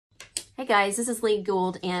Hey guys, this is Lee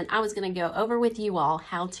Gould, and I was going to go over with you all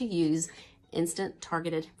how to use instant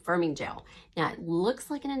targeted firming gel. Now it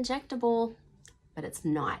looks like an injectable, but it's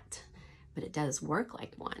not, but it does work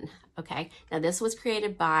like one. Okay, now this was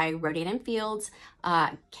created by Rodan and Fields,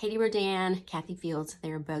 Katie Rodan, Kathy Fields.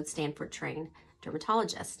 They are both Stanford trained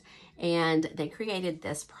dermatologists, and they created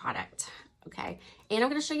this product. Okay, and I'm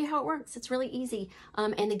going to show you how it works. It's really easy.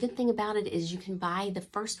 And the good thing about it is you can buy the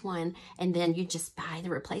first one and then you just buy the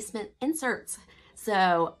replacement inserts.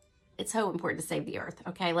 So it's so important to save the earth.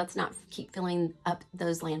 Okay, let's not keep filling up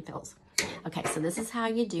those landfills. Okay, so this is how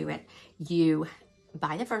you do it. You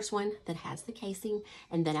buy the first one that has the casing,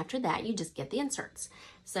 and then after that you just get the inserts.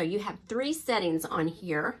 So you have 3 settings on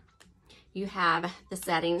here. You have the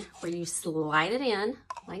setting where you slide it in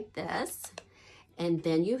like this, and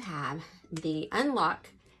then you have the unlock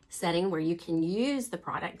setting where you can use the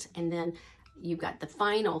product, and then you've got the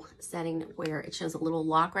final setting where it shows a little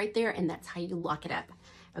lock right there, and that's how you lock it up.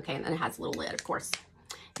 Okay, and then it has a little lid, of course.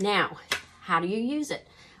 Now, how do you use it?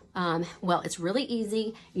 Well, it's really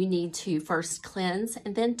easy. You need to first cleanse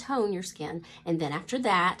and then tone your skin, and then after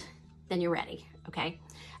that, then you're ready, okay?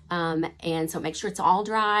 And so make sure it's all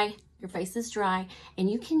dry. Your face is dry, and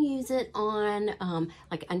you can use it on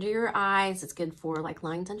like under your eyes. It's good for like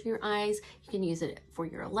lines under your eyes. You can use it for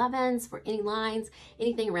your 11s, for any lines,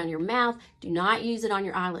 anything around your mouth. Do not use it on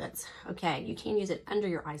your eyelids. Okay, you can use it under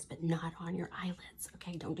your eyes, but not on your eyelids.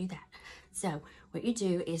 Okay, don't do that. So what you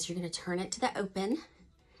do is you're going to turn it to the open,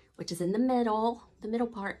 which is in the middle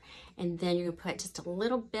part, and then you're going to put just a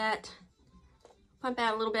little bit, pump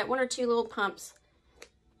out a little bit, 1 or 2 little pumps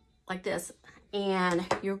like this. And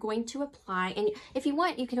you're going to apply, and if you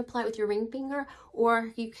want, you can apply with your ring finger,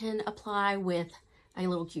 or you can apply with a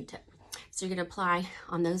little Q-tip. So you're going to apply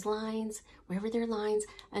on those lines, wherever there are lines,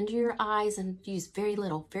 under your eyes, and use very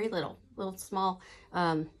little small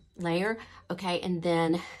layer. Okay, and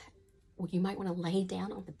then you might want to lay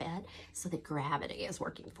down on the bed so that gravity is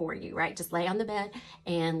working for you, right? Just lay on the bed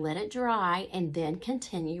and let it dry, and then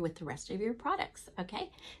continue with the rest of your products,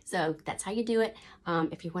 okay? So that's how you do it.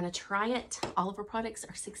 If you want to try it, all of our products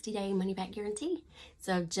are 60-day money-back guarantee.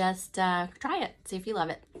 So just try it, see if you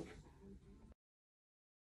love it.